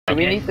Do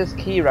we need this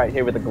key right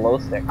here with the glow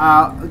stick?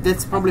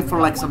 That's probably for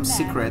like some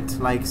secret,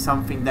 like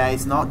something that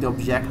is not the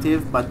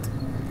objective, but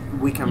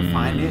we can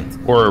find it.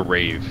 Or a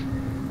rave.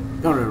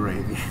 Or a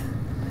rave.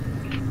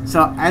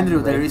 So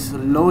Andrew, there is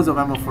loads of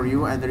ammo for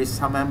you, and there is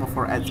some ammo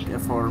for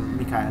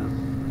Mikhail.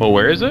 Well,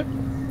 where is it?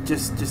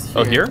 Just here.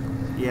 Oh, here?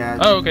 Yeah.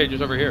 Oh, okay,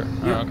 just over here.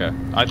 Yeah. Oh, okay.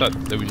 I thought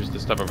it was just the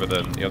stuff over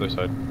the other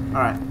side.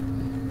 Alright.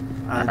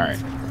 Alright.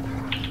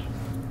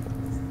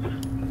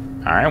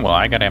 Alright, well,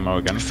 I got ammo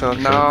again. So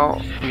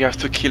now we have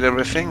to kill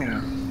everything.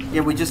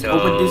 Yeah, we just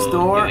opened this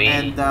door,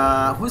 and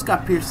who's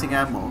got piercing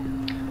ammo?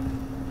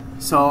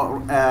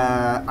 So,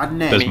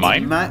 Annette,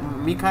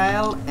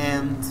 Mikhail,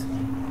 and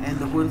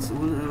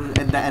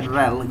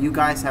Rel, you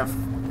guys have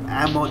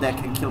ammo that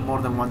can kill more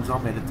than one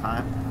zombie at a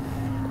time.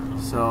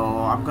 So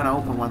I'm gonna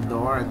open one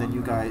door, and then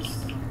you guys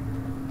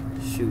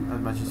shoot as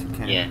much as you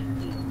can. Yeah.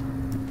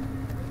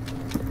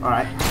 All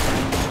right.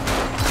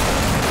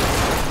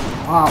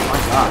 Oh my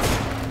god.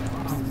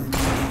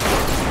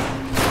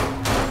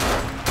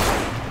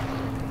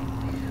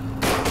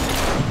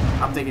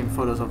 I'm taking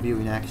photos of you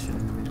in action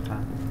in the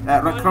meantime.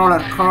 Crawler.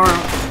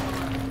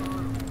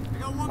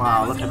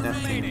 Wow, look at that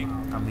thing.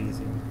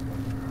 Amazing.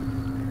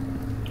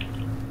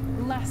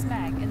 Last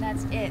mag, and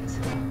that's it.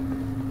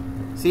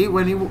 See,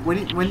 when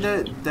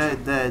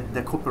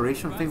the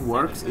cooperation thing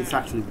works, it's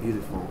actually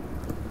beautiful.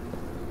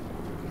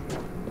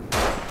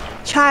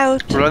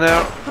 Child.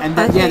 Runner. And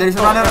then, yeah, there's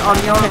a runner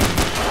on your.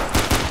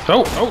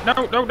 Oh no!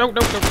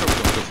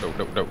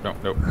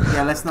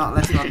 Yeah, let's not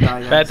die.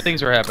 Guys. Bad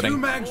things are happening. 2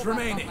 mags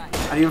remaining.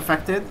 Are you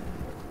infected?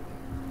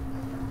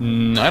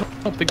 I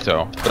don't think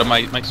so. But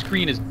my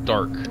screen is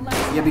dark.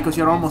 Yeah, because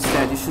you're almost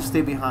dead. You should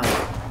stay behind.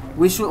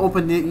 We should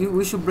open it.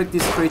 We should break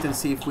this crate and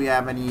see if we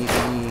have any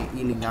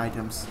healing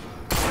items.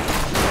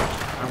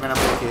 I'm gonna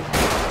break it.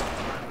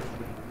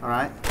 All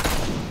right.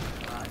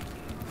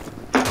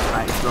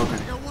 Alright, it's broken.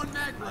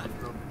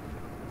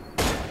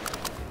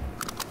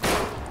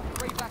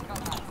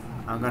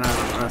 I'm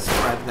gonna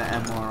spread the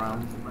ammo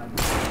around.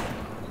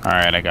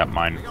 Alright, I got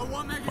mine.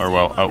 Or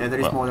well, oh. Yeah, there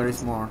is more, there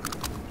is more.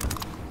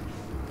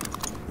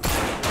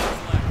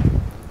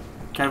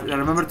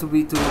 Remember to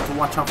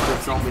watch out for the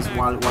zombies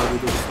while we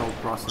do this whole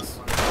process.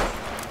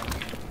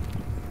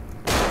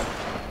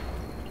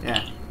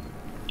 Yeah.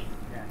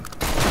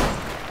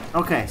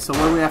 Okay, so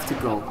where we have to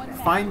go?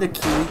 Find the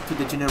key to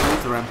the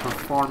generator and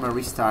perform a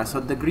restart. So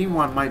the green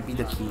one might be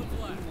the key.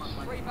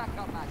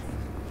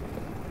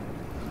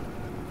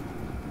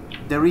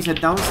 There is a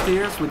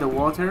downstairs with the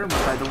water,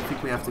 but I don't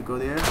think we have to go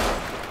there.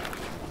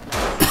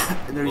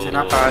 There is an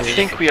upstairs. I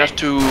think we have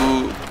to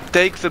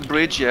take the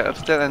bridge, yeah,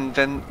 upstairs, and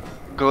then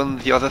go on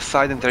the other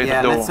side, and there is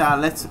a door.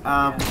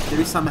 There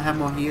is some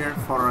ammo here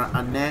for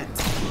Annette,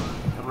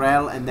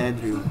 Rel, and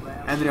Andrew.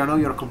 Andrew, I know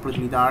you're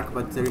completely dark,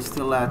 but there is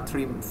still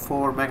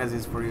 4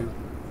 magazines for you.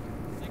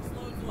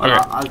 Okay.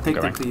 I'll take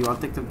them to you. I'll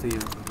take them to you.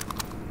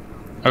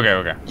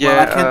 Okay. Yeah, well,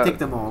 I can't take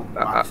them all.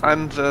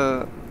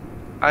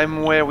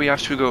 I'm where we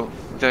have to go.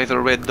 There is a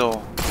red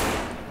door.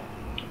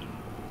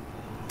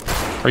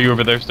 Are you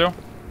over there still?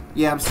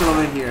 Yeah, I'm still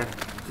over here.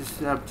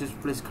 Just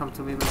please come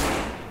to me.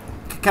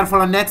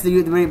 Careful, Annette.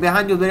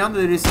 Behind you,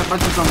 there is a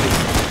bunch of zombies.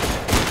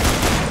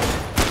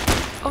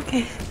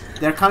 Okay.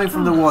 They're coming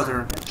from the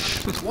water.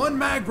 1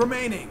 mag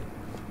remaining.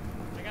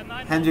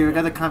 Andrew, you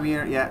gotta come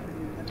here. Yeah.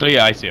 Oh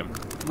yeah, I see him.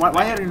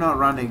 Why are you not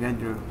running,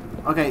 Andrew?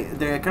 Okay,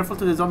 they're careful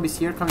to the zombies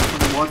here coming from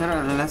the water,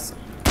 and let's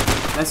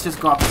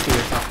just go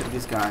upstairs after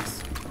these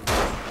guys.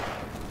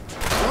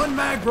 1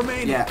 mag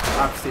remaining. Yeah,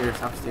 upstairs.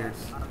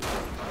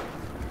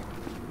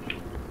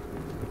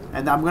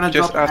 And I'm gonna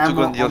just drop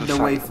ammo on the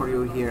way for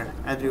you here.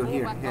 Andrew,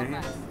 here.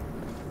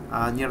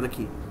 Near the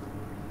key.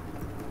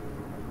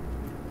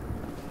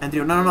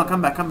 Andrew, no,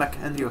 come back.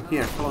 Andrew,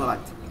 here, follow the light.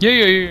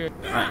 Yeah.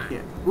 Right,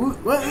 here. Ooh,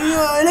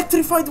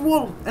 electrified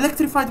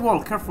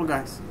wall. Careful,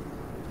 guys.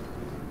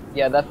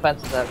 Yeah, that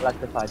fence is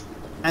electrified.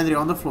 Andrew,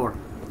 on the floor.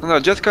 No,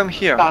 just come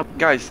here.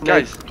 Guys.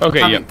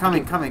 Okay,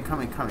 coming.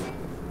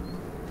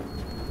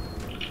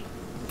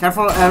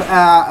 Careful,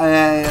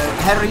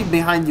 Harry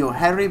behind you.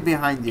 Harry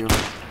behind you.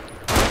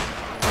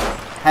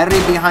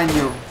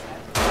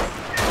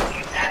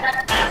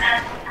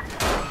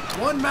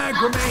 1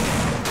 mag remaining.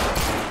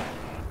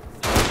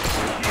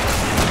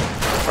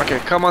 Okay,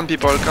 come on,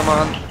 people, come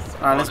on.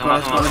 Alright, let's go.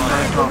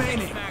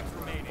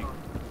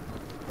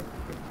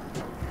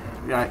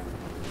 Right.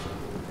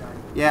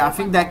 Yeah, I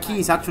think that key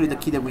is actually the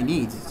key that we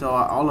need. So,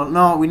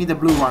 no, we need the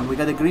blue one. We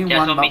got the green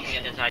one, but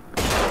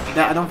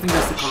I don't think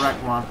that's the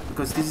correct one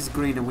because this is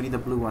green and we need the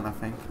blue one. I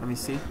think. Let me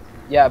see.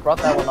 Yeah, I brought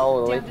that one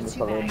all the way from the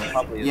saloon.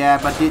 Probably. Yeah,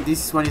 but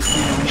this one is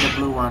green and we need the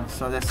blue one,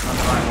 so that's not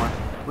the right one.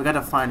 We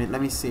gotta find it. Let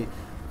me see.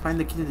 Find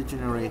the key to the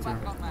generator.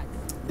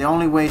 The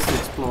only way is to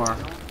explore.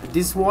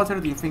 This water,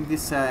 do you think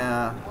this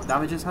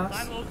damages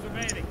us?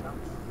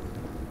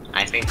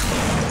 I think so.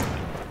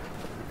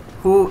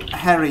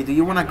 Harry, do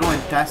you want to go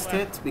and test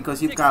it?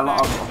 Because you've got a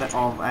lot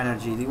of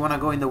energy. Do you want to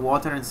go in the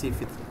water and see if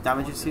it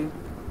damages you?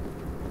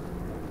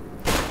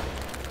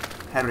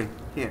 Harry,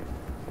 here.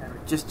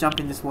 Just jump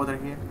in this water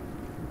here.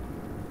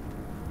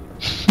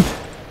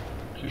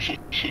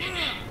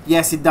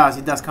 Yes, it does.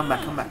 It does. Come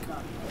back. Come back.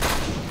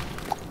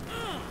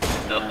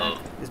 Uh-oh.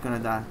 He's gonna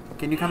die.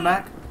 Can you come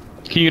back?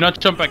 Can you not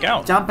jump back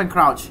out? Jump and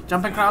crouch.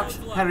 Jump and crouch.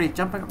 Harry,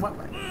 jump and... What?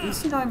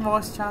 Is he not in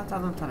voice chat? I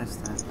don't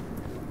understand.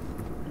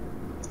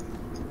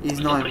 He's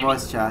not in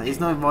voice chat. He's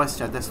not in voice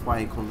chat. That's why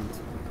he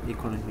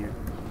couldn't hear.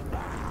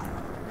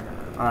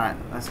 Alright,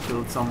 let's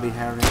kill zombie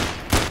Harry.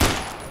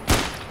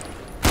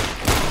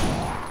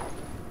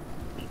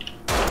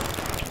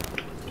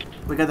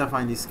 We gotta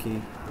find this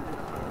key.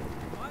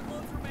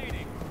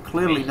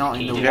 Clearly not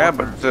in the water. Yeah,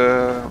 but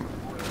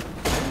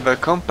the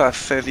compass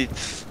says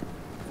it's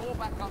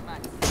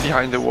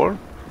behind the wall.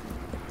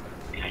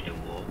 Behind the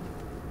wall.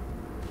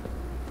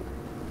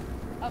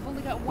 I've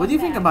only got one What do you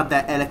think mag. about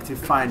that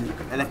electrified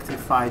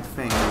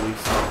thing that we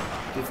saw?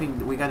 Do you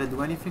think we gotta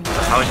do anything with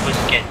How are we that?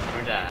 supposed to get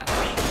through that? I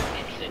mean,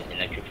 it's an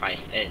electrified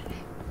fence.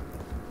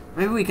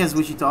 Maybe we can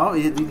switch it off.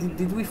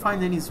 Did we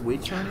find any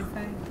switch or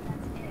anything?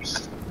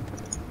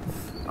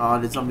 Oh,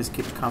 the zombies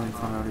keep coming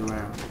from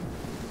everywhere.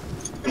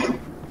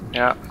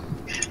 Yeah.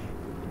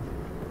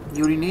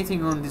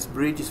 Urinating on this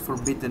bridge is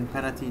forbidden.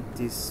 Penalty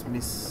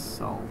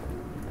dismissal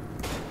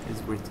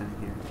is written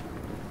here.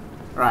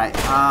 Right.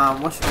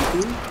 What should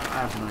we do?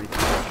 I have no idea.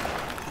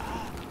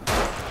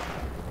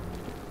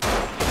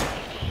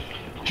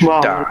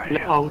 Wow,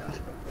 out.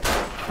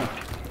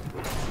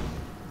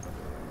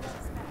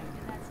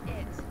 That's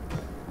it.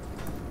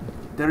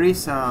 There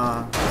is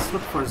let's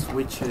look for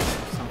switches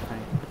or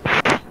something.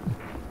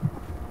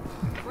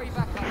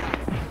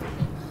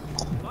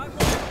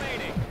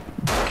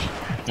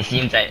 It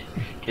seems like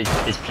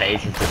this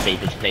place is the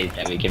safest place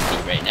that we can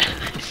be right now.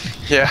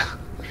 Yeah.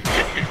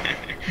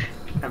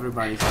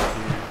 Everybody's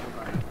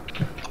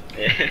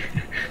here.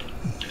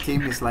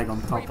 Team is like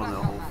on top of the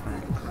whole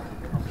thing.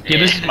 Yeah,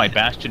 this is my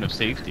bastion of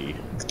safety.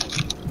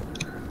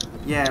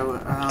 Yeah.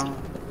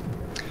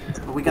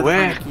 But we gotta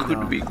Where find the key could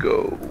though. we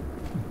go?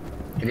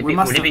 We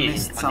must would it have be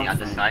missed on the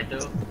other something. side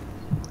though?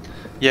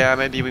 Yeah,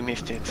 maybe we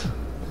missed it.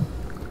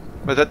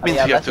 But that means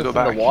yeah, we have that's to go just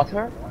in back. the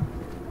water?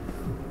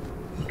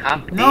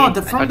 Can't be. No,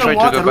 from I the tried to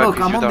water. go back Look,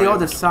 with I'm you, on the Dario.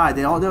 other side.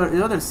 The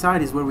other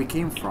side is where we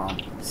came from.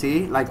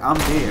 See, like I'm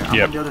there. I'm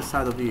Yep. on the other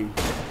side of you.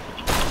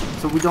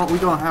 So we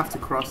don't have to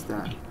cross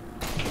that.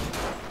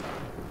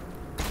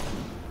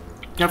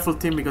 Careful,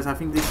 Tim, because I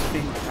think this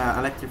thing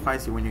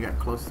electrifies you when you get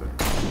close to it.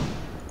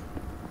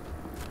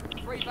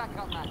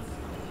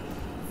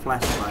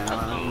 Flashlight.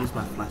 I'll use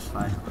my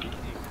flashlight.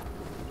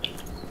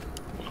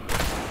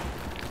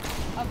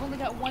 I've only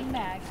got one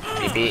mag.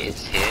 Maybe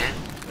it's here.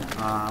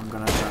 I'm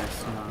gonna die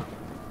soon.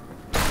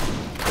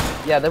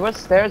 Yeah, there were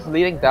stairs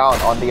leading down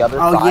on the other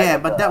side. Oh yeah,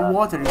 of but the that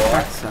water floor.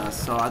 infects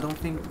us, so I don't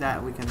think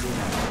that we can do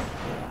that.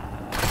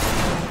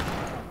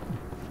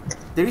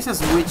 There is a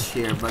switch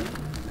here, but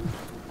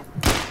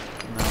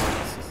no.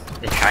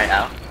 Let's try it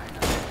out.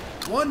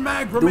 One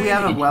mag Do we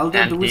have a remaining.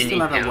 welder? Do we And still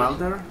have a pills.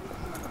 welder?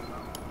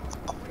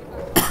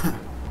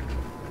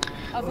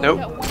 I've only Nope.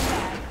 got one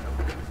mag.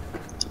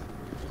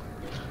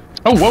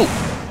 Oh, whoa!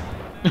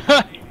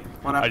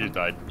 What I happened? just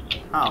died.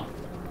 How?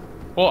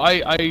 Well,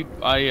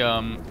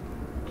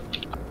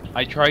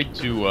 I tried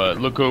to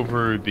look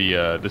over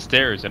the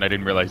stairs and I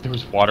didn't realize there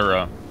was water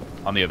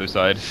on the other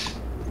side.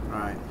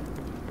 Right.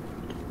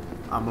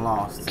 I'm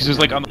lost. Because it was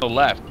like on the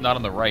left, not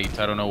on the right.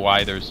 I don't know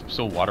why there's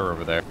still water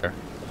over there.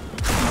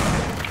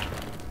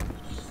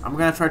 I'm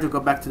gonna try to go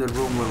back to the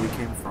room where we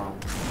came from.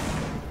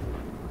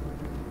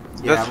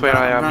 That's I'm where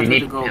gonna, I am. I'm gonna You try need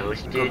to go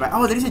pills, dude. back.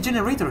 Oh, there is a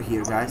generator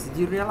here, guys. Did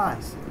you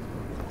realize?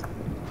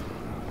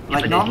 Yeah,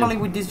 Like but normally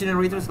there's with these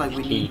generators, like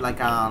we key. need like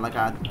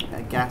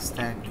a gas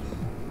tank.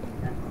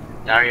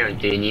 Dario,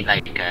 do you need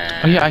like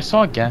Oh yeah, I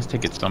saw a gas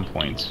tank at some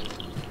point,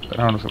 but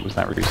I don't know if it was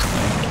that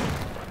recently.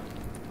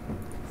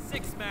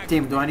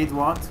 Tim, do I need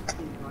what?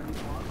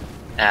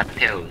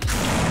 pills?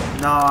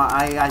 No,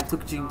 I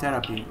took gene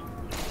therapy.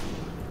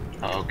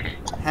 Oh, okay.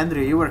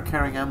 Henry, you were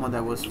carrying ammo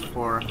that was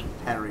for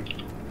Harry.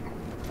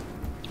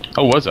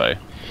 Oh, was I?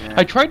 Yeah.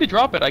 I tried to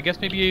drop it. I guess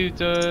maybe it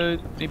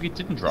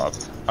didn't drop.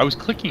 I was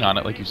clicking on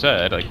it, like you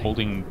said, like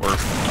holding or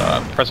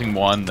pressing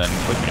one, then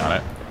clicking on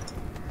it.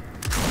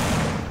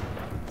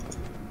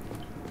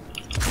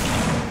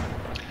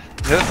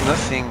 There's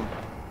nothing.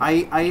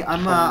 I'm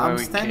where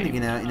we standing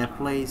came. in a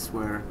place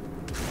where,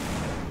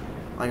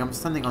 like, I'm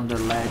standing on the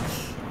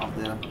ledge of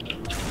the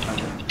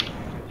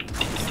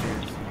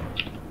stairs.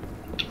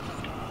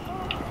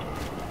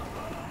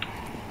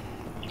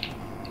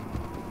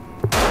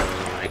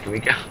 Where can we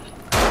go?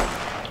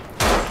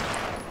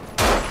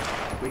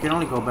 We can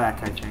only go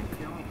back, I think.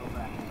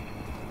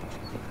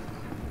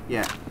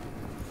 Yeah.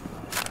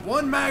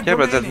 One mag Yeah,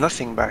 but there's remaining.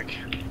 nothing back.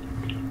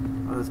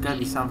 Well, there's gotta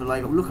be something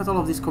like. Look at all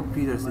of these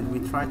computers. Did we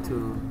try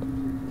to?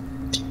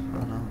 I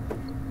don't know.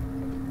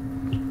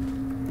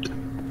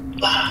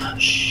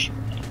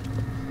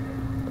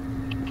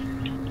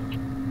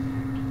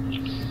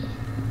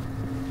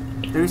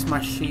 There is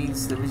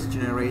machines. There is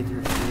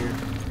generators here.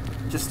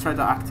 Just try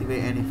to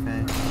activate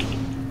anything.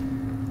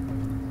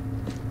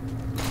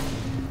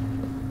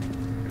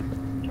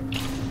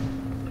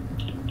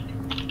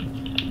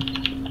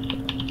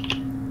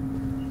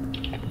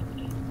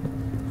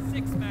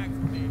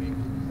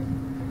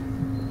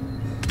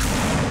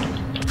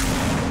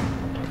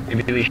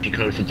 Maybe we should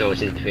close the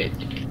doors into it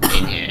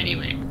in here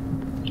anyway.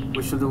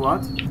 We should do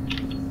what?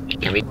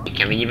 Can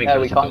we even Yeah,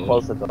 close we the can't door?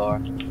 close the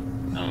door.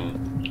 Oh.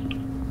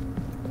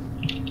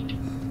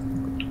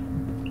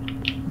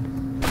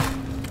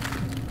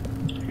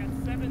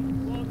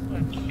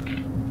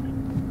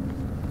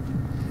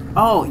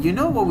 Oh, you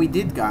know what we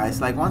did,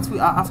 guys? Like once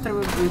after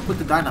we put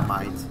the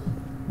dynamite,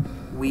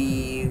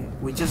 we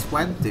just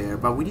went there,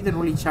 but we didn't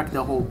really check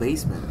the whole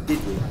basement, did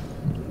we?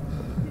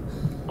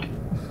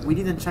 We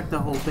didn't check the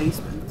whole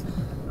basement.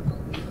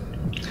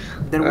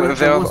 There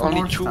was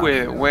only two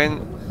stuff.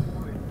 when.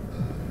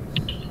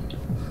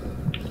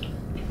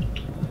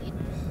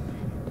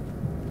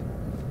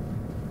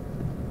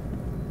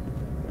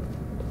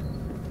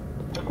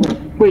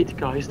 Wait,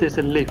 guys, there's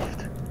a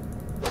lift.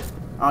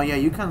 Oh yeah,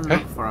 you can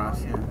look for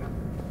us. Yeah.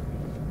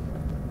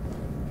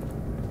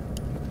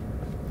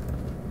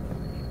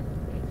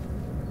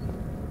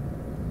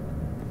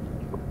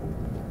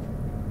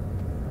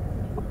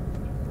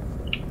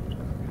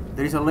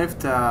 There is a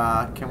lift.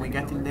 Can we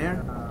get in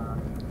there?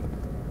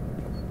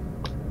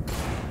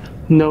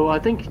 No, I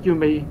think you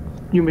may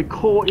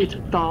call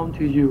it down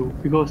to you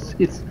because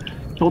it's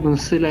not on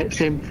the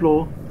same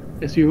floor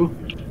as you.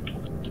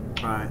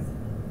 Right.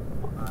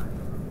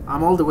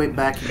 I'm all the way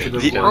back into the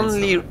The void,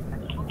 only so.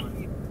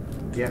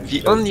 Yeah.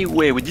 The only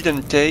way we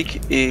didn't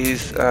take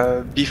is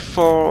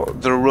before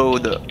the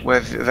road where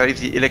there is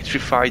the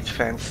electrified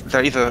fence.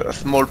 There is a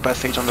small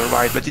passage on the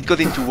right, but it goes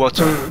into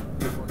water.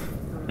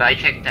 But I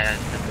checked the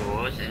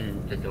doors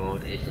and the door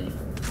isn't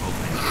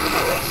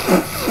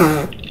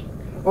open.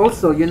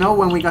 Also, you know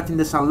when we got in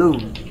the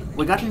saloon?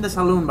 We got in the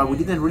saloon, but we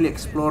didn't really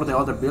explore the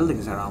other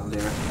buildings around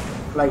there.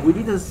 Like, we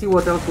didn't see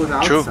what else was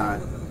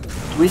outside.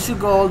 We should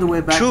go all the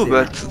way back True,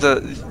 there. but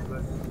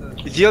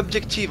the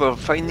objective of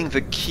finding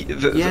the key,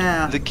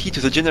 the key to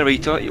the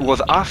generator, it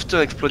was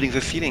after exploding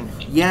the ceiling.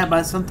 Yeah,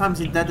 but sometimes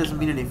that doesn't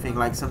mean anything.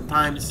 Like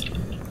sometimes,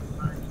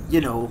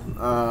 you know,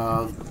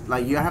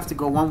 like you have to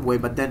go one way,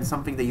 but then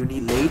something that you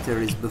need later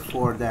is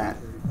before that.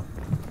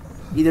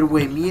 Either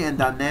way, me and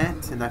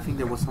Annette, and I think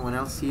there was someone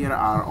else here,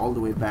 are all the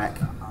way back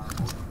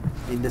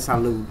in the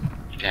saloon.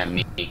 Yeah,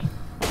 me.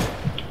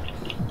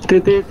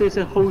 There's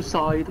a whole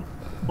side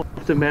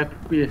of the map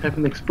we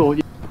haven't explored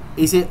yet.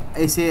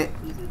 Is it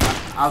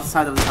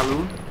outside of the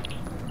saloon?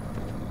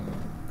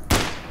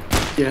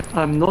 Yeah,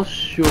 I'm not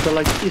sure, but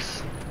like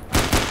it's.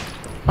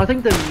 I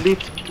think the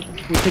lift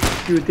will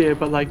take you there,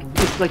 but like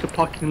it's like a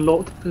parking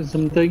lot or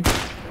something.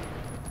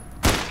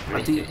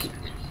 But do you,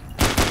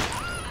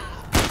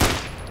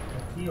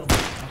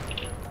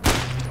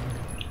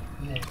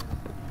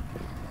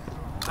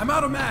 I'm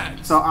out of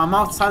mags. so I'm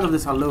outside of the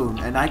saloon,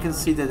 and I can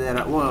see that there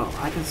are, well,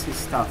 I can see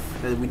stuff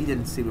that we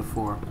didn't see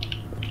before.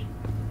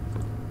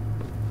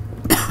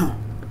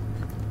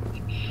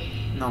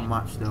 Not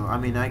much though. I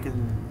mean,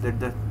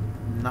 there's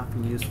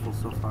nothing useful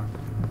so far.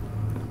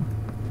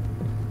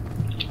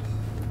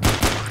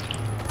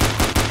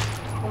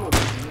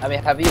 I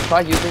mean, have you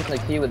tried using the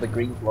key with the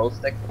green glow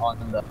stick on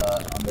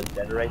the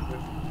generator?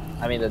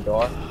 I mean the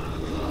door.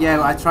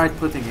 Yeah, I tried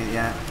putting it.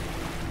 Yeah.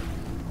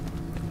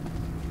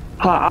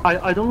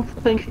 I don't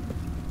think,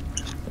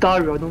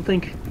 Dario, I don't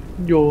think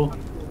your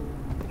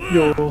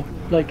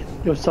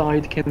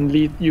side can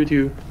lead you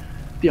to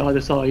the other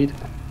side.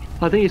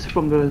 I think it's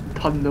from the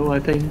tunnel, I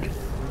think.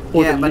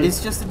 Or Yeah, the but lift.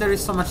 it's just that there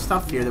is so much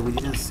stuff here that we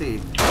didn't see.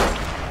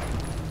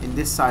 In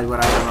this side where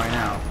I am right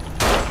now.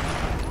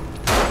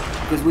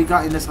 Because we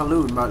got in the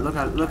saloon, but look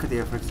at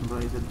there, for example,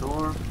 there's a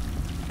door.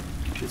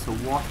 There's a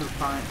water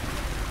pipe.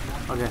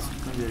 Okay, so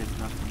maybe there is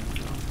nothing.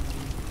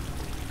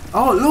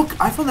 Oh look!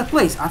 I found the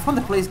place! I found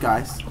the place,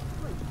 guys!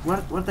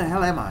 Where the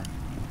hell am I?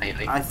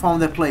 I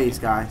found the place,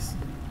 guys.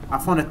 I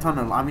found a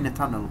tunnel. I'm in a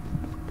tunnel.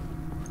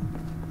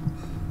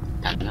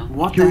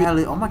 What the hell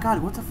is... Oh my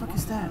god, what the fuck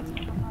is that?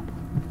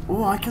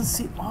 Oh, I can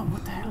see... Oh,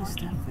 what the hell is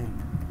that thing?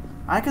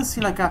 I can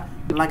see like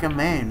a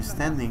man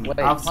standing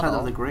outside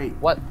of the grate.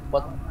 What?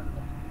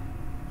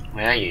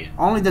 Where are you?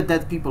 Only the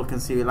dead people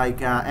can see.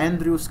 Like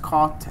Andrew,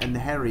 Scott, and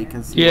Harry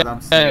can see what I'm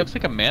Yeah, seeing. it looks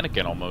like a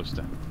mannequin almost.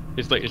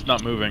 It's like it's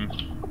not moving.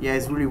 Yeah,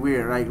 it's really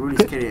weird, like really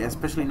scary,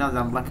 especially now that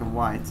I'm black and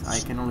white. I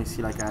can only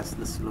see like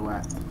the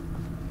silhouette.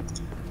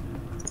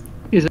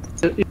 Is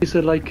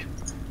it like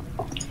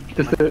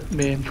the third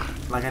man?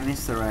 Like an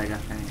Easter egg, I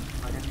think.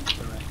 Like an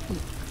Easter egg.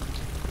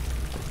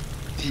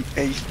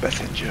 The eighth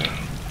passenger.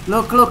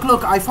 Look!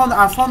 I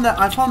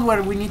found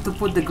where we need to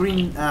put the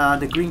green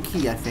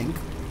key. I think.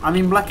 I'm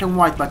in black and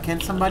white, but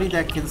can somebody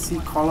that can see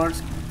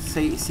colors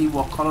see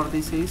what color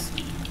this is?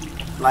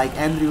 Like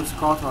Andrew,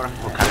 Scott, or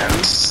Harry?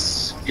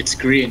 It's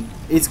green.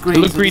 It's green. It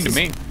looked so green to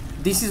me.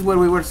 This is where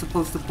we were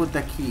supposed to put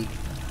the key.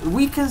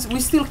 We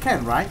still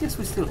can, right? Yes,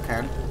 we still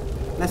can.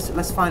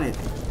 Let's find it.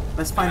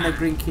 Let's find the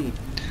green key.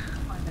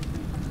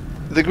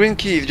 The green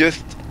key is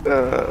just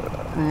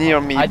near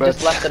me, I but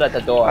just left it at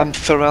the door. I'm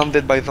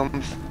surrounded by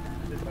zombies.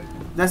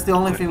 That's the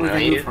only thing we Where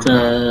can are do you? for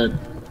now.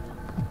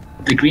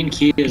 The green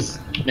key is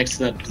next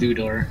to that blue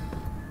door.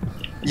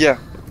 Yeah,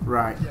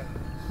 Right.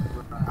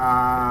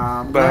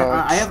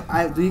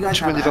 but do you guys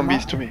too have many ammo?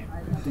 zombies to me.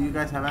 Do you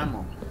guys have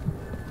ammo?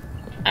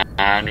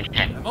 Let me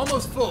check. I'm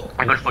almost full.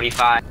 I got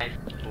 45.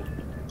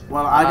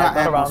 Well, I got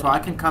ammo, around so I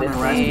can come and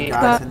 50. rescue you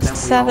guys, Got and then we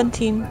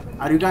 17. all...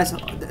 Are you guys,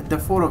 the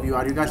 4 of you,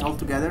 are you guys all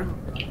together?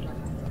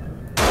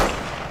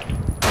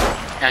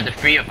 Yeah, the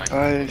 3 of us.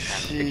 I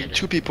see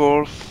 2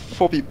 people,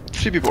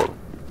 3 people.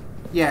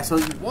 Yeah, so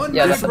One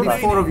there mag should be 4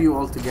 remaining. of you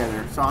all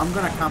together. So I'm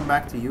gonna come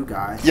back to you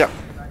guys. Yeah.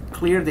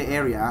 Clear the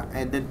area,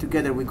 and then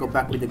together we go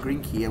back with the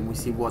green key and we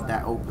see what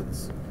that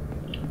opens.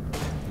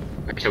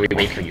 So we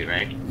wait for you,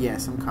 right?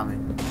 Yes, I'm coming.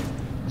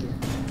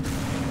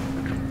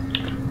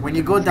 When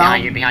you go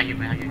down, Behind you.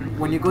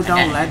 when you go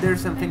down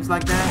ladders and things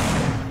like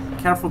that,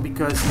 careful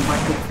because you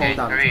might take fall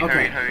Okay,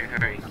 damage.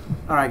 hurry.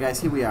 Alright guys,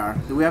 here we are.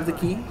 Do we have the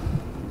key?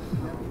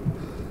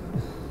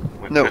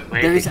 No.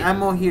 Where There is is it?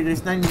 ammo here,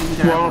 there's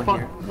 9mm Well, ammo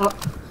here.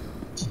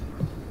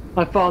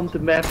 I found the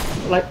map,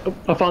 like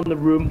I found the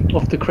room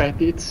of the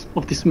credits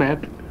of this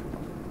map.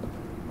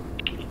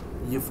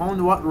 You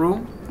found what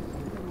room?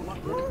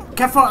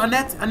 Careful,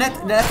 Annette,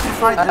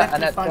 electrified.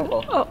 Annette,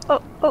 careful.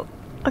 Oh,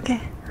 okay.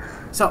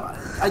 So,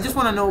 I just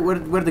want to know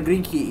where the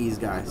green key is,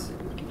 guys.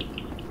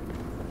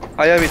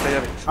 I have it.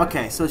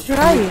 Okay, so Where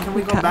are you? can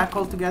we go Okay. back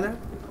all together?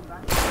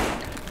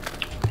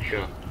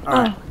 Sure.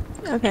 Alright,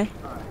 Okay.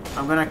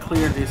 I'm gonna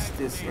clear this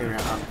area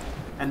up.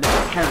 And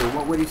then, Harry,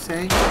 what were you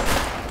saying?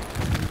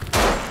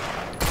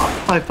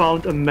 I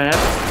found a map,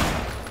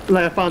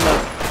 like I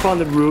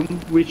found a room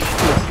which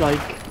is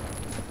like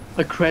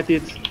a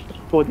credit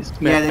for this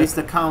map. Yeah, there is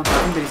the counter. I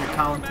think there is a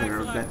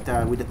counter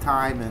that with the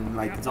time and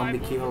like zombie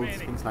kills,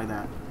 things like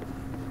that.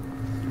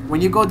 When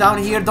you go down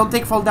here, don't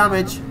take fall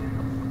damage.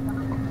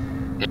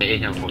 There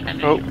is no full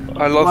damage. Oh,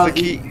 I lost Well, the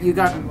key. you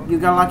got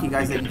lucky,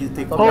 guys, that you did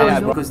take fall Oh,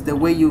 damage no. because the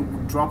way you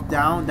dropped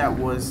down, that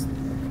was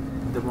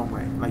the wrong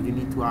way. Like you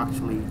need to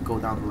actually go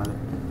down the ladder.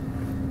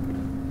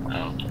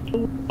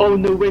 Oh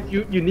no, wait!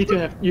 We need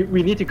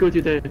to go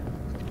to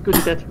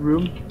that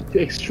room to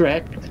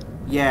extract.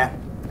 Yeah,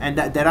 and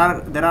there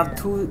are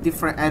 2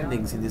 different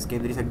endings in this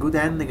game. There is a good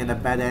ending and a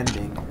bad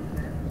ending.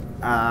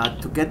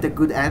 To get the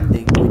good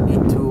ending, we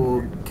need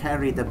to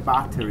carry the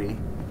battery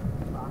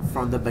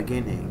from the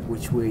beginning,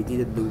 which we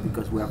didn't do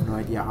because we have no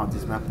idea how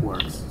this map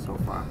works so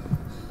far.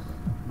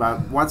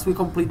 But once we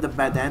complete the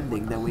bad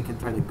ending, then we can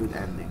try the good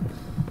ending.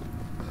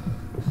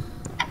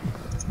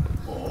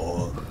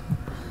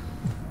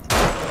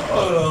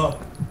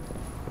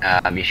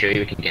 Be sure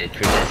you can get it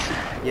through this.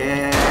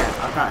 Yeah,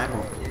 I got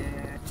ammo.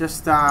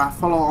 Just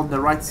follow on the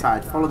right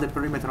side. Follow the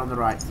perimeter on the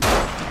right.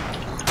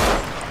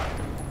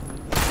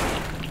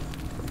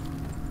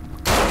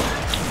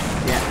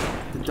 Yeah,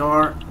 the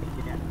door.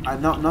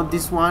 Not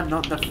this one,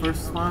 not the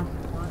first one.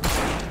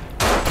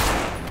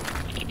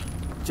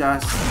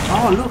 Just.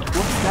 Oh look,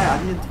 what's that?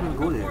 I didn't even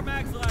go there.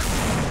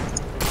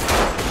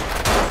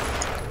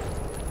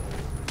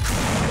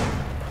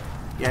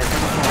 Yeah, it's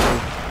gonna follow me.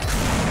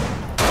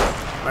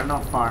 But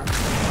not far.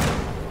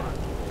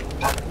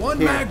 One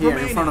Here, mag here, in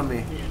remaining. front of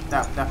me.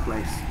 That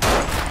place.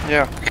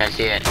 Yeah, Okay, I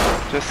see it.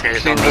 just Clear the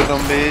clean the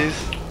zombies.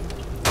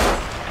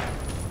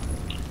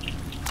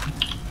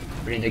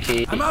 Bring the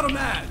key. I'm out of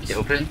mags. Is it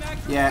open?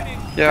 Yeah.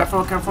 Yeah.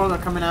 Careful, they're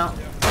coming out.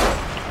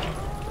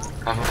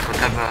 Cover.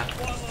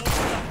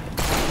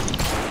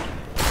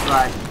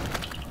 Right.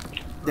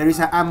 There is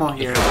an ammo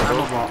here,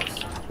 ammo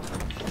box.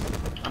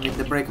 I mean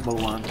the breakable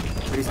one.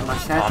 There is a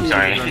machete and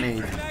sorry. a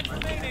grenade.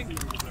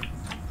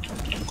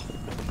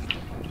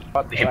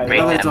 We should break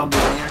Another them. zombie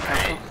in here,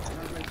 careful.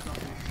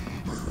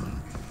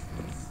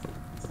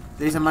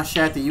 There is a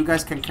machete. You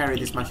guys can carry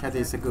this machete.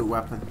 It's a good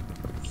weapon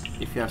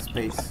if you have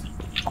space.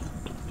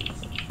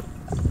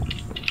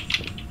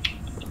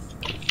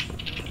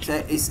 So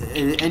is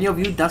any of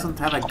you doesn't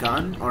have a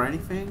gun or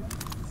anything?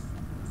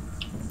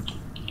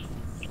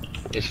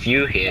 There's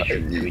few here.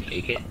 Should we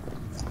take it?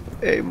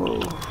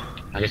 Ammo.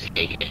 I'll just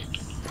take it.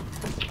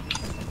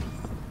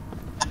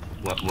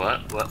 What?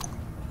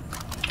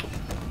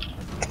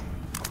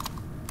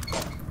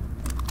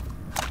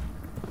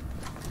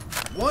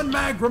 One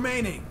mag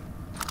remaining.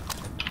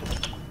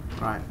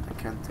 Right, I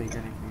can't take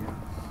anything else.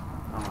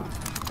 Oh.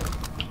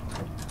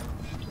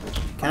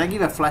 Can I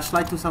give a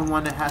flashlight to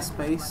someone that has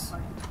space?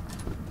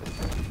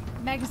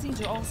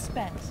 Magazines are all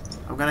spent.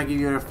 I'm gonna give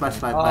you a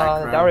flashlight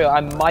back, Rel. Dario, I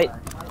might.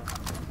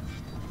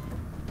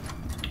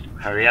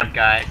 Hurry up,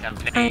 guys. I'm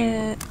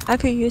playing. I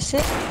could use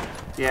it.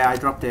 Yeah, I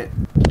dropped it.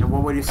 And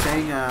what were you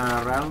saying,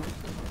 Rel?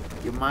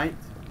 You might?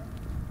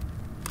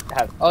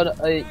 Have. Oh, no,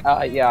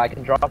 yeah, I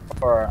can drop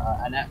for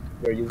Annette.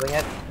 You're using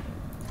it.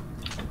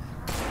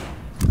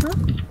 Huh?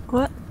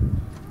 What?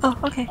 Oh,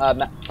 okay.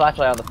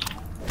 Flashlight on the.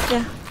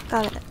 Yeah,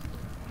 got it.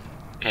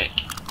 Okay.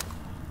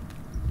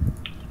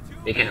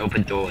 They can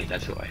open doors,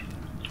 that's why.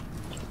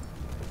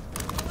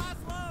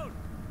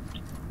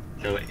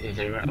 So, is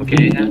it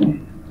okay now?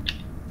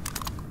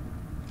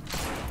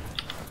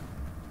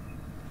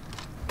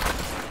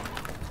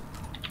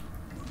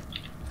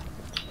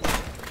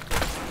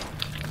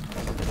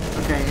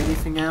 Okay,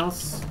 anything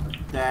else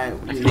that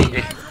we...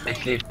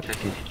 Let's leave.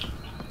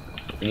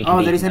 We need to Oh,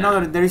 leave there is now.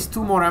 there is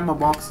 2 more ammo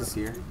boxes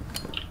here.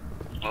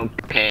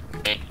 Okay.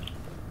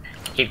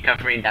 Keep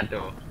covering that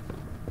door.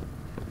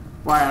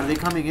 Why, are they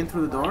coming in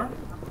through the door?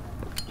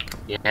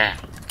 Yeah.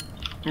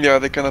 Yeah,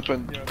 they can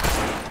open.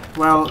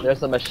 Well,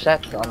 there's a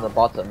machete on the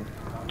bottom.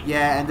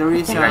 Yeah, and there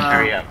is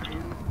Hurry up.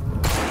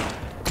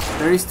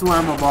 there is 2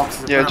 ammo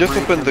boxes. Yeah, just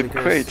open the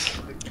crates.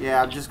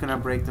 Yeah, I'm just gonna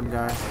break them,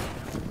 guys.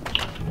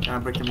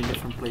 Gonna break them in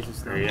different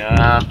places though.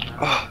 Yeah.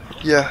 Oh,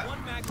 yeah.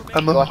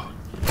 Ammo.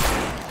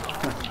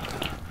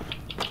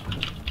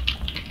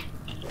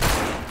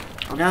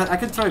 Okay, I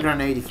can throw a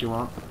grenade if you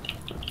want.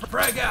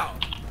 Frag out.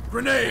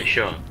 Grenade.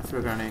 Sure. Throw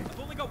a grenade. I've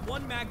only got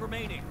 1 mag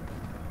remaining.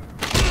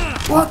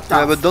 What the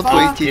Yeah, but don't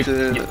fuck? wait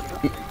it.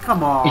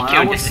 Come on,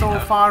 I was so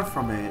far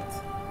from it.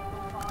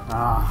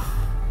 Ah.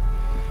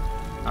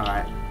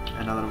 Alright,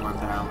 another one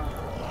down.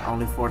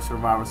 Only 4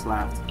 survivors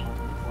left.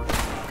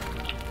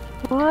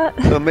 What?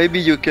 So maybe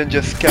you can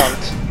just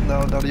scout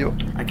now, Dario.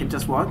 I can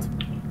just what?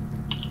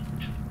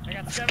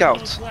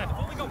 Scout.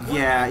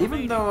 Yeah,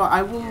 even though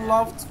I would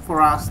love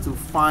for us to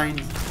find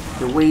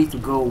the way to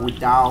go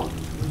without,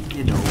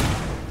 you know,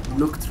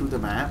 look through the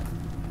map.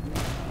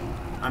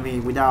 I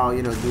mean, without,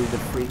 you know, doing the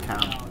free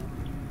count.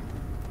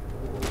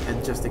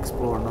 And just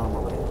explore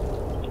normally.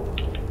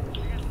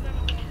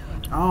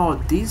 Oh,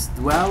 this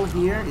well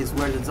here is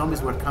where the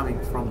zombies were coming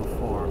from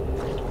before.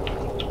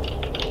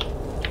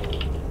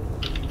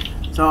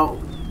 So,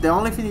 the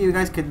only thing you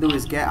guys can do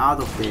is get out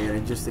of there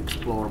and just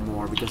explore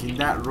more. Because in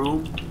that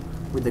room,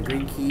 with the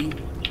green key,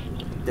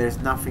 there's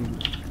nothing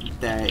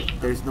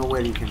there's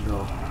nowhere you can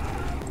go.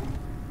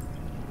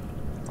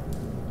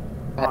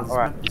 Oh, this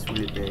map is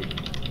really big.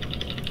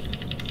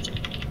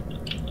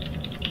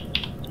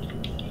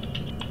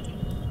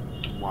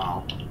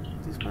 Wow,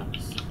 this map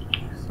is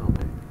so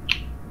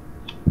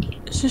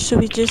big. So should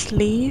we just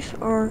leave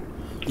or?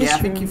 Yeah, I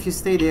think if you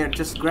stay there,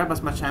 just grab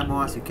as much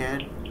ammo as you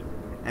can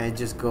and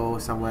just go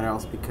somewhere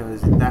else,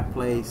 because in that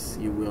place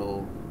you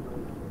will,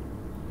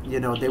 you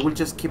know, they will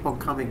just keep on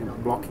coming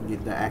and blocking you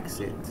the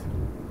exit.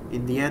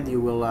 In the end, you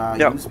will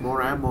use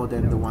more ammo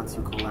than the ones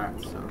you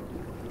collect. So.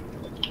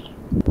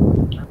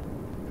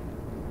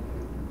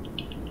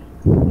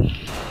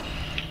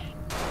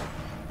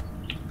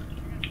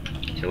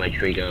 So where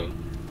should we go?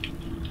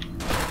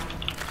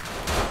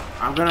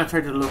 I'm gonna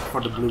try to look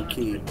for the blue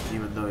key,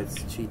 even though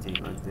it's cheating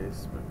like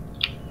this. But...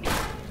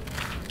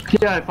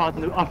 Yeah, I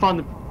found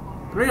it.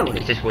 Really?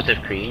 Is this water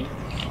green?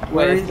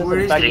 Where is the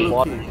blue key?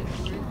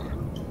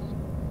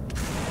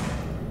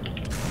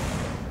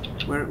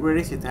 Where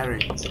is it, Harry?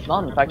 It's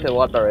not infected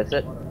water, is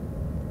it?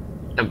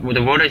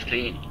 The water is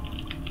clean.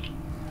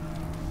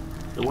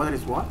 The water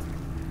is what?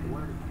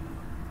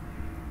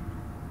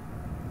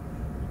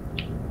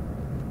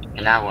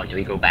 And now what? Do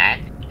we go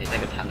back? There's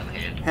like a ton of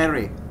here.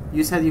 Harry,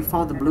 you said you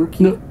found the blue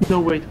key? No,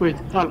 wait.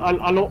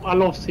 I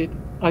lost it.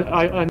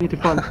 I need to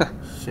find it.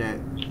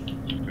 Shit.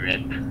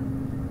 Rip.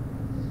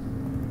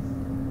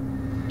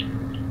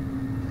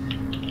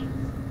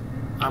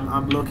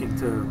 I'm looking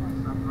too.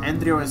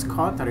 Andrew and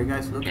Scott, are you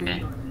guys looking?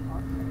 Okay.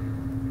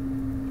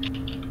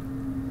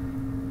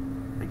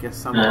 I guess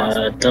some of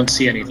us... Don't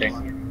see anything.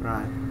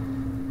 Right.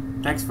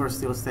 Thanks for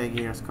still staying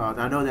here, Scott.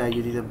 I know that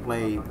you didn't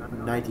play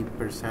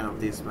 90%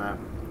 of this map,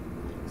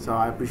 so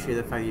I appreciate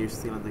the fact you're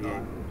still in the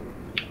game.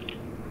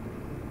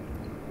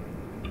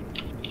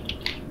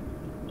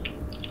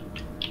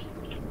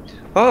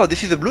 Oh,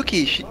 this is the blue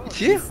key. It's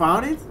here. You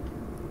found it?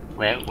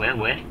 Where?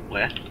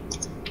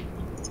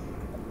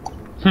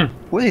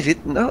 What is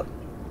it? No.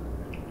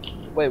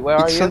 Wait, where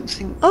are It's you?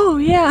 something. Oh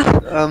yeah.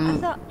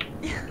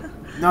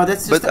 No,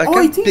 that's just. But I Oh,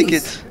 can't it pick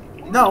is. it.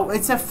 No,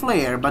 it's a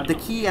flare, but the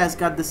key has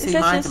got the same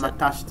that item just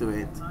attached to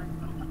it.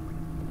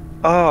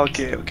 Oh,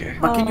 okay.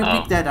 But can you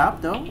Oh. pick that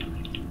up though?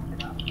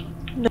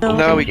 No.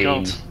 Now we Okay.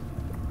 can't.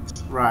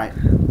 Right.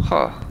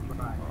 Huh.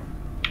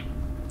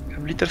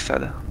 I'm a little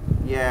sad.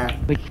 Yeah.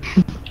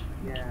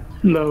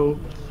 No,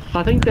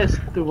 I think that's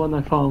the one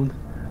I found,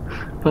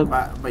 but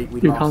we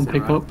you lost can't it,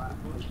 pick right? up.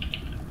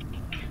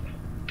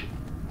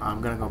 I'm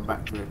gonna go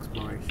back to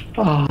exploration.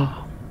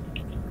 Ah.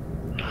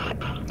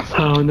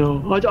 Oh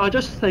no, I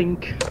just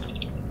think.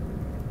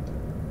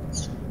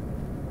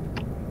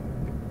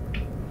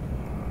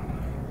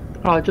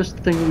 I just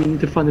think we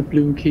need to find a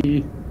blue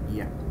key.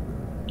 Yeah.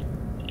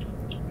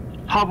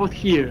 How about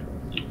here?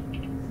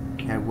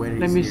 Okay, where is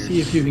Let me here?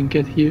 see if you can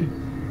get here.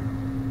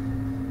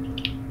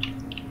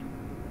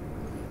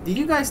 Did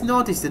you guys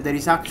notice that there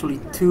is actually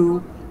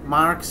 2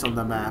 marks on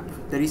the map?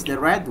 There is the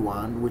red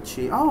one, which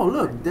is... Oh,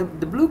 look, the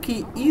blue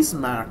key is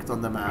marked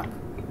on the map.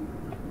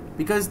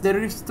 Because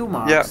there is 2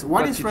 marks. Yeah,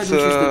 one but is red, it's,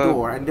 which is the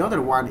door, and the other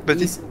one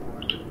is...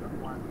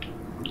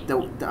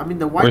 I mean,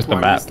 the white Where's the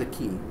one map? is the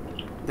key.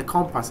 The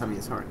compass, I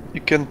mean, sorry.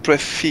 You can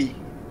press C.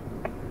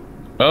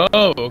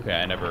 Oh, okay.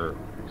 I never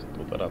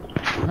pulled that up.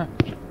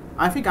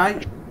 I think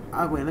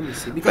wait, let me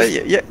see. Because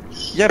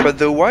Yeah, but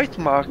the white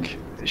mark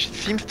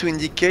seems to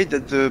indicate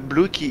that the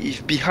blue key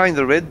is behind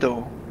the red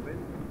door.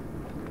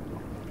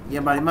 yeah,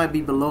 but it might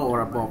be below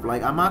or above.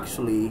 Like, I'm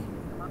actually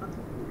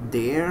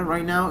there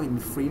right now in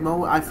free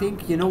mode. I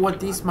think, you know what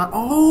this might...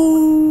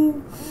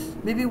 Oh!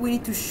 Maybe we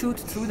need to shoot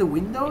through the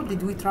window?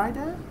 Did we try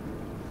that?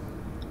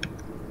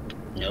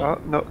 No.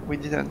 Oh, no, we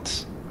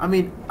didn't. I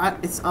mean,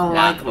 it's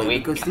unlikely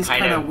because this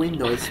kind of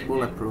window is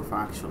bulletproof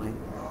actually.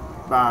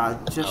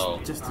 But just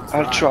to try.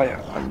 I'll try.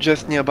 I'm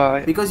just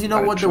nearby. Because you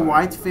know what the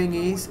white thing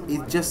is?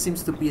 It just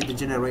seems to be the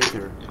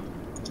generator.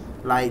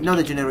 Like, not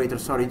the generator,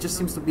 sorry. It just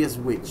seems to be a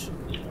switch.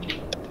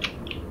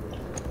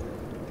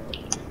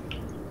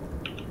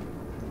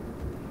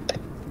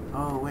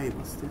 Oh wait,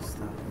 what's this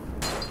stuff?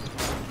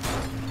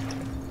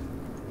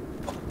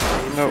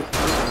 No.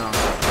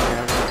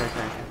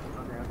 Okay.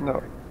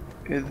 No.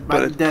 It's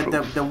but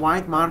the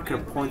white marker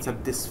points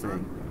at this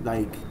thing.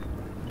 Like,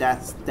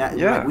 that.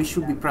 Yeah. Like, we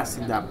should be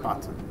pressing that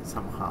button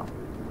somehow.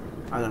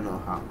 I don't know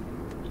how.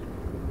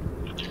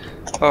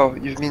 Oh,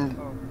 you mean...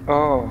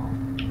 Oh.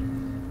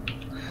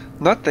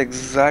 Not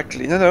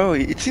exactly. No.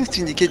 It seems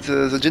to indicate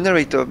the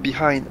generator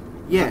behind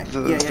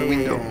the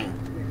window.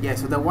 Yeah,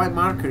 so the white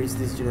marker is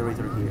this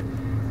generator here.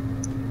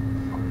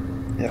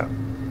 Yeah.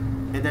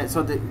 And then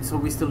so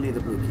we still need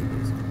the blue key,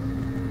 basically.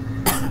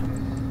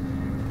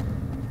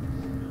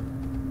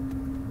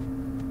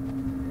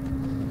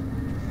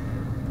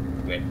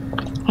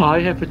 I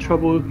have a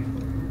trouble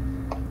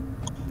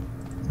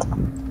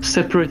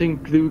separating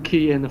blue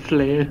key and the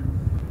flare.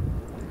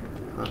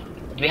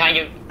 Behind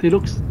you. They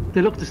look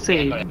the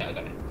same. I got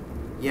it.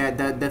 Yeah,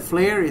 the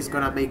flare is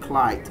gonna make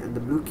light, and the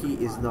blue key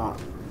is not.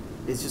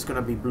 It's just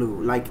gonna be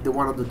blue, like the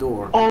one on the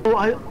door.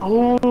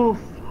 Oh,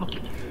 fuck.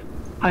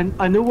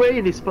 I know where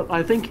it is, but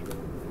I think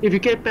if you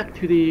get back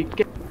to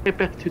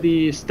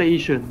the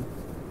station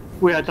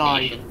where I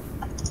died.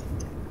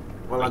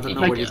 Well, I don't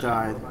know where you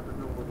died.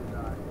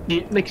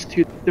 Next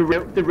to the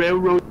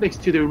railroad,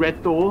 next to the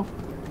red door,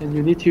 and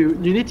you need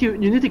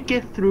to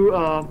get through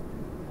a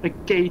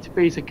gate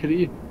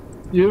basically.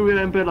 You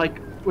remember, like,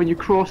 when you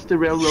cross the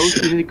railroad,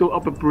 you need to go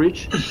up a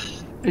bridge,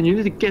 and you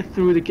need to get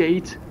through the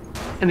gate,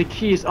 and the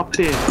key is up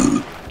there.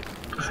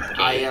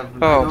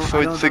 So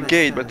it's a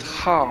gate, but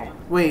how?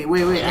 Wait,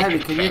 Harry,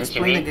 can you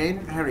explain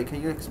again? Harry,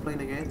 can you explain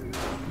again?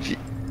 The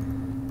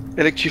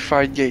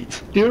electrified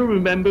gate. Do you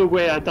remember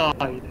where I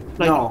died?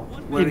 Like, no,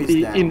 where is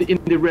that? In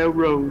the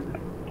railroad.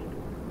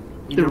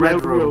 In the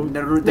railroad.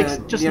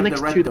 Just near next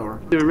the red to door.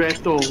 the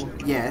red door.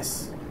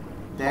 Yes.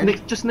 Then?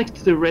 Just next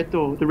to the red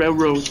door, the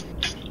railroad.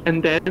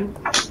 And then,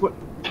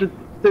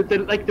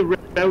 the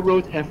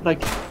railroad have,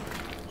 like,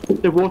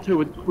 the water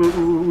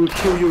will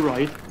kill you,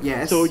 right?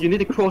 Yes. So you need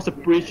to cross a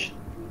bridge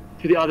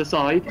to the other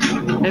side,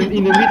 and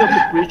in the middle of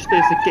the bridge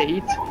there's a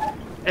gate,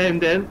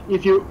 and then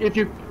if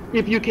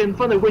you can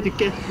find a way to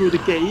get through the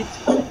gate,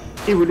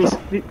 it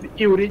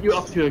will lead you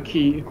up to a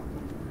key.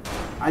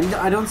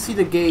 I don't see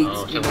the gate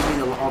in the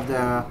middle of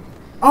the.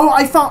 Oh,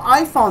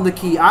 I found the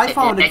key. I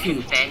found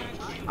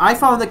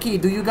the key.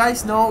 Do you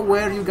guys know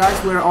where you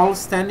guys were all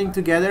standing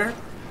together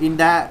in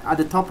that at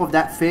the top of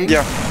that thing?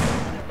 Yeah.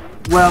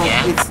 Well,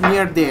 it's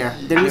near there.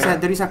 There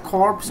is a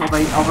corpse of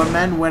a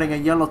man wearing a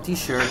yellow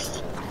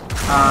T-shirt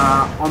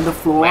on the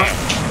floor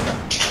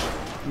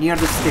near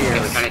the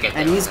stairs,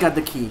 and he's got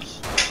the key.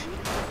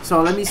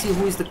 So let me see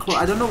who is the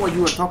I don't know what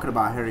you were talking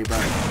about, Harry,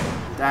 but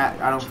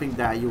I don't think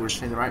that you were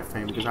saying the right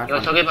thing because I. You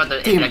were talking about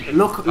the Tim,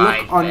 look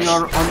on in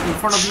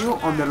front of you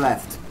on the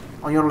left,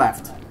 on your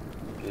left.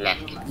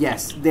 Left.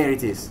 Yes, there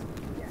it is.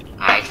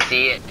 I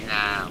see it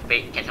now.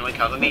 Wait, can someone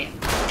cover me?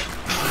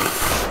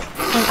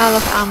 I'm out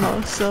of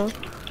ammo, so.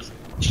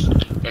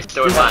 Just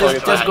go put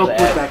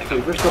that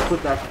key. Just go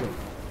put that key.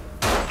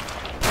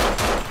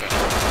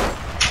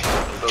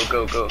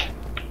 Go.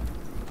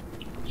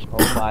 Oh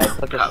my, it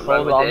took us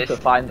so long to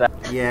find that.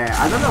 Yeah,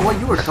 I don't know what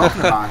you were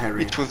talking about,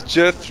 Harry. It was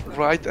just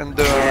right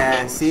under.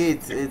 Yeah, see,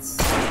 it's.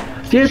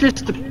 Yeah,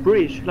 there's the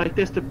bridge. Like,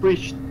 there's the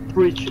bridge.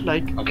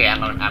 Like. Okay,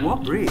 I'm.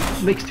 What bridge?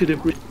 Next to the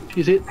bridge,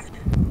 is it?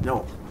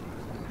 No.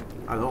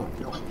 I don't.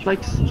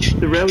 Like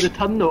the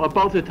tunnel,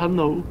 above the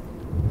tunnel.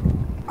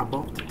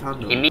 Above the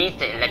tunnel. It means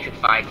the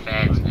electrified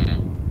fence, man.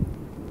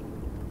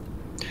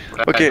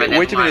 Okay,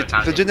 wait a minute.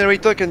 The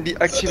generator can be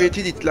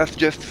activated. It lasts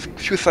just a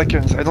few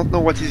seconds. I don't know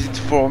what is it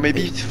for.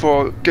 Maybe it's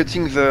for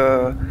cutting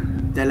the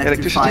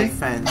electrified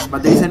fence.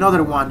 But there is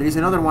another one. There is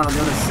another one on the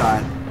other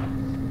side.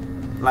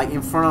 Like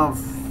in front of.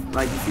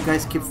 Like if you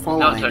guys keep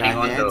following. It's not turning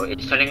on though.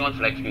 It's turning on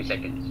for like a few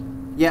seconds.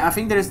 Yeah, I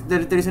think there is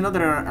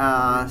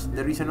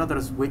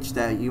another switch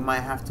that you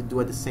might have to do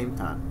at the same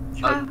time.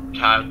 Oh,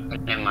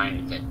 never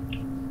mind.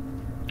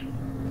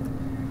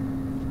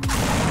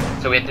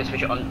 So we have to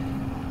switch it on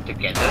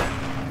together.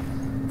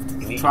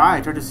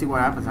 Try to see what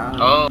happens.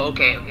 Oh,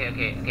 okay.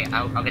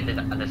 I'll get to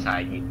the other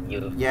side.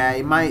 You. Yeah,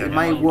 it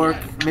might work.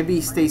 Maybe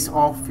it stays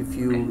off if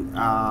you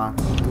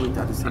do it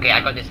at the same time. Okay,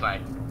 I got this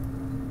one.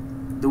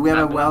 Do we have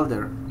a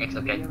welder? Next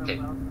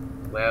objective.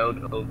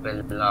 Weld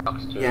open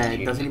locks to. Yeah,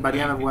 does anybody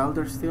have a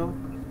welder still?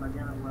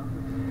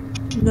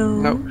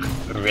 No.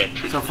 Rip.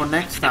 So for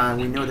next time,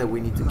 we know that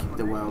we need to keep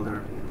the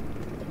welder.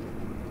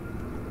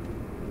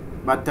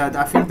 But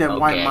I think the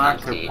white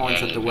marker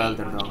points at the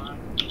welder though.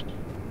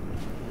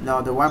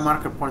 No, the white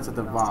marker points at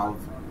the valve.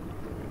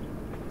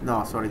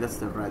 No, sorry, that's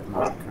the red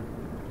marker.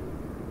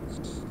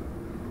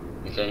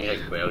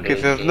 Okay,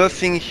 there's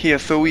nothing here,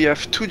 so we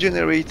have two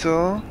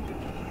generators.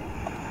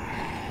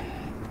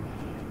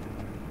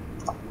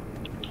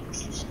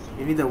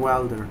 need a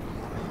welder.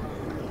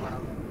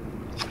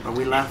 But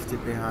we left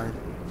it behind.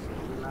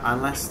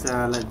 Unless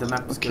the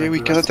map is okay, we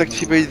cannot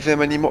activate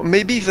them anymore.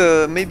 Maybe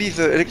the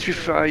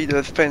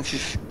electrified fence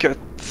is cut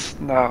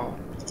now.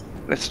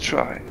 Let's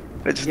try.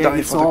 Let's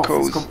die for the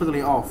cause. It's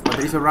completely off. But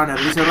there is a runner.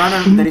 There is a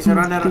runner. There is a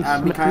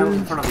runner. Mikhail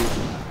in front of you.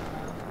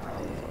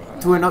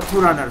 Two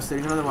runners. There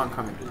is another one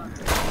coming.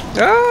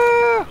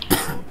 Ah!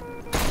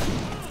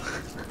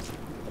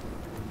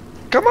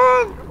 Come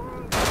on!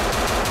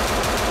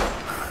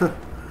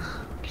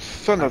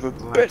 Son of a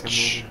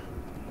bitch!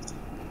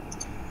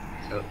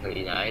 So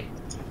he died.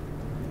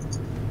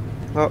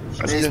 No,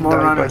 there's more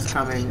runners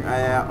coming.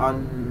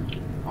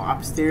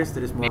 Upstairs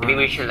there is more. Maybe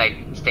we should like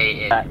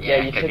stay in.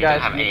 Yeah, you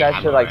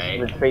guys should like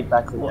retreat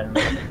back to the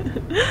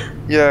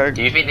Yeah.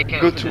 Do you think they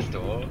can open this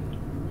door?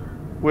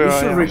 You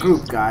should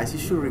regroup, guys. You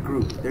should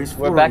regroup. There's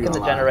 4 We're back in the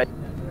generator.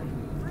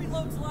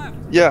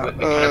 Yeah.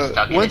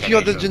 Once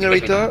you're the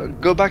generator,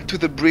 go back to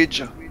the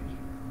bridge.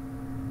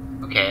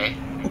 Okay.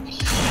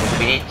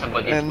 We need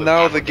somebody. And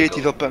now the gate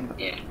is open.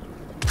 Yeah.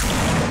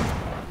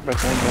 But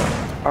I'm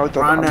out of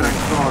runner and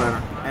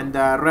crawler. And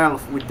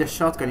Ralph, with the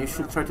shotgun, you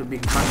should try to be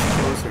much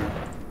closer.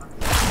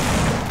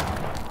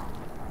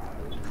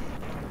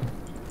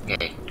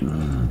 Okay.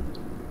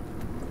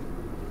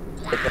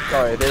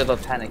 Sorry, a bit of a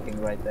panicking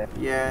right there.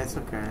 Yeah, it's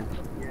okay.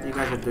 You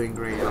guys are doing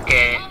great.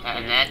 Okay,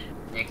 Annette,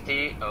 next to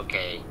you.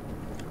 Okay.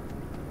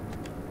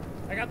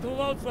 I got 2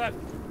 loads left.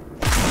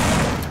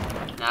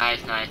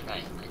 Nice.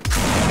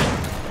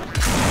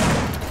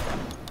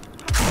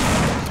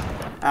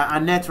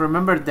 Annette,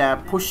 remember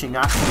that pushing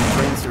actually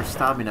drains your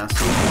stamina,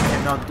 so you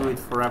cannot do it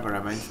forever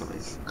eventually.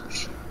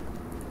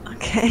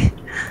 Okay.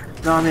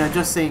 No, I mean, I'm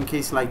just saying in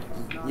case, like,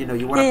 you know,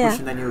 you want to push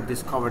and then you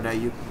discover that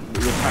your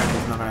character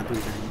is not going to do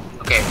it anymore.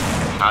 Okay,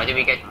 how do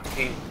we get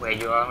to where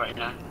you are right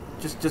now?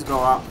 Just go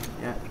up,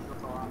 yeah.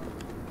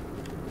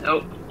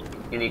 Nope,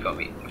 you need got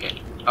me.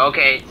 Okay.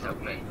 Okay, it's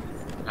okay.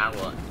 Now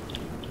what?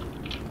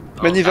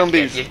 Many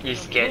zombies. You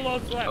scared?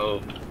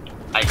 Oh,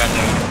 I got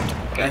no.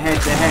 The head.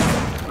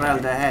 Well,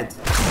 the head.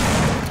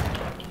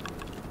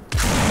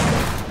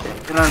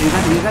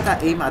 You gotta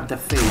aim at the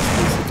face,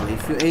 basically.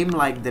 If you aim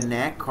like the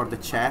neck or the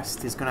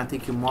chest, it's gonna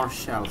take you more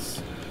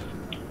shells.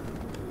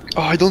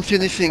 Oh, I don't see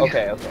anything.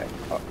 Okay.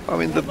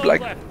 I'm in the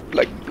black.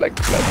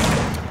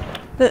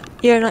 But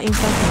you're not in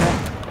black,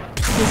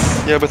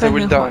 right? Yeah, but I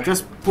will die.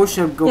 Just push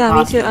and go Yeah,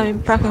 past me too. I'm in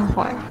black and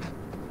white.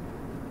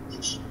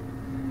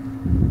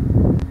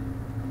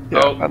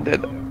 Yeah, I'm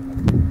dead.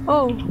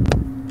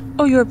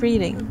 Oh, you're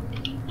breathing.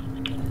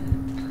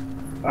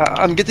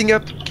 I'm getting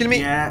up. Kill me.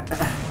 Yeah.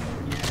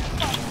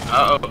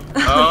 Oh,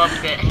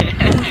 okay.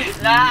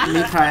 Nah.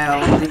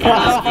 Mikhail.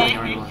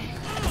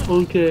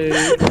 Okay.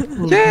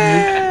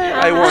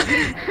 Yeah, I won.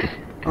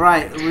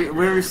 Right,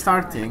 we're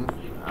restarting.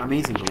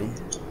 Amazingly.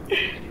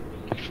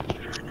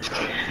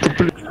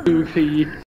 Blue key.